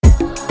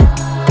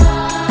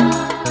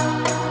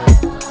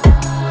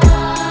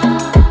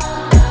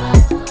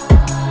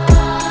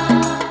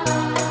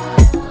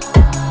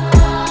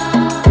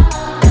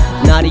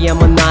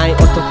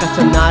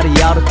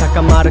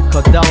高まる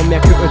鼓動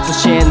脈写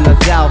しな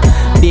ぞ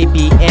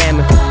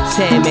BPM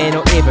生命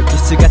の息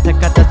吹姿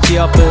形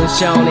を文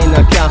章に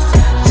残す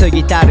過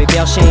ぎたる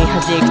秒針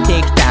弾くテ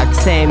ィックタック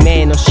生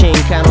命の進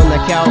化の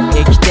中を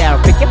生きてる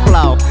Pick it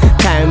flow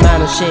タイマー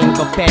の進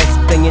行ペース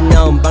Bring it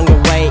on 番号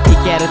way い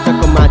けると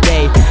こま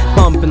で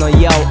ポンプの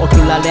よう送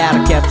られ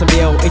る血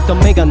流糸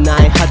目が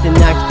ない果て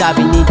なき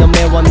旅二度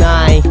目は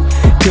ない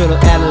狂える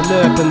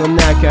ループの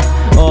中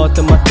オー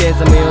トマティ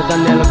ズム委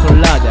ねる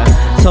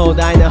体壮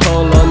大な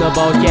ホロの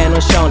冒険の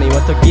ショーに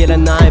は途切れ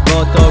ない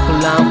冒頭か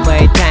らンプ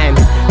レイタイム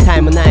タ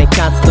イムない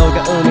活動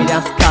が生み出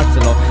す活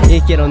路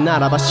生きるな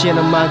らば死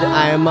ぬまで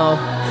歩も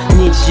う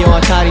日常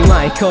当たり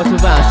前言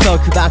葉束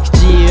縛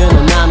自由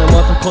の名の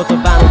もと言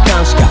葉の監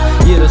視が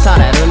許さ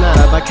れるな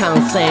らば完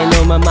成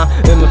のまま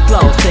生むフロ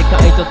ー世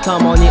界と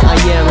共に歩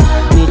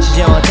む日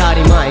常当た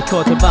り前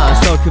言葉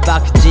束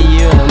縛自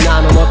由の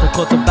名のもと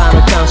言葉の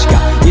監視が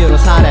許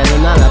され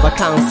るならば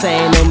完成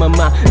のま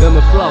ま生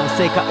むフロー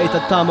世界と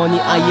共に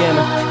歩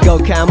む五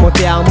感持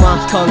て余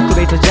すコンク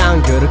リートジャ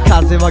ングル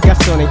風はガ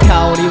スに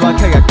香りは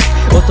科学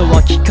音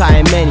は機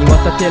械目にも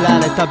立てら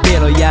れたビ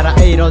ルやら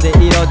色で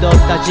彩っ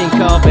た人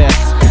工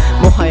物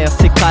もはや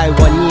世界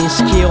は認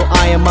識を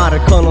誤る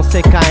この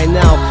世界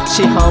の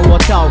資本を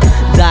問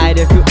う財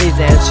力以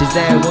前自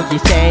然を犠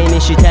牲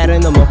にしてる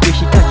のも不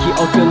比較記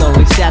憶の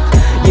リセット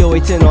唯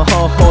一の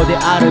方法で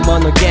あるも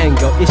の言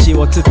語意思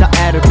を伝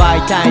える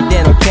媒体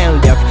での権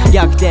力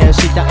逆転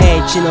した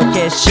H の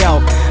結晶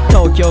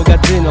東京が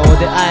頭脳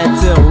で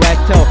操るレ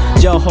ッド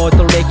情報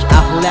と力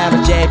あふれ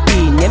る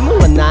JP 眠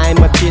らない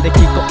街で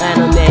聞こえ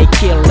るネイ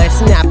キルレ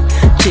スナッ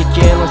プ地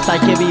球の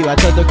叫びは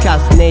届か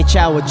ずネイチ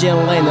ャーは人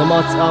類の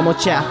持つおも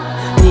ちゃ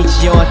日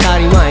常当た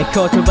り前言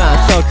葉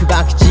束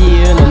縛自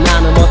由の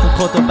名のもと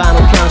言葉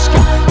の監視が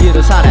許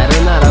され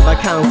るならば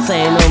完成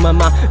のま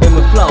ま生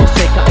むフロー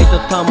世界と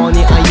共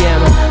に歩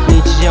む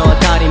日常当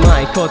たり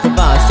前言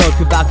葉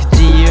束縛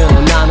自由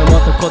の名の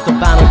もと言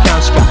葉の監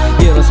視が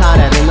許さ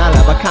れるな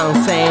らば完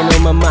成の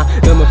まま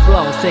生むフロ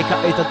ー世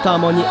界と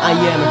共に歩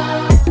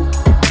む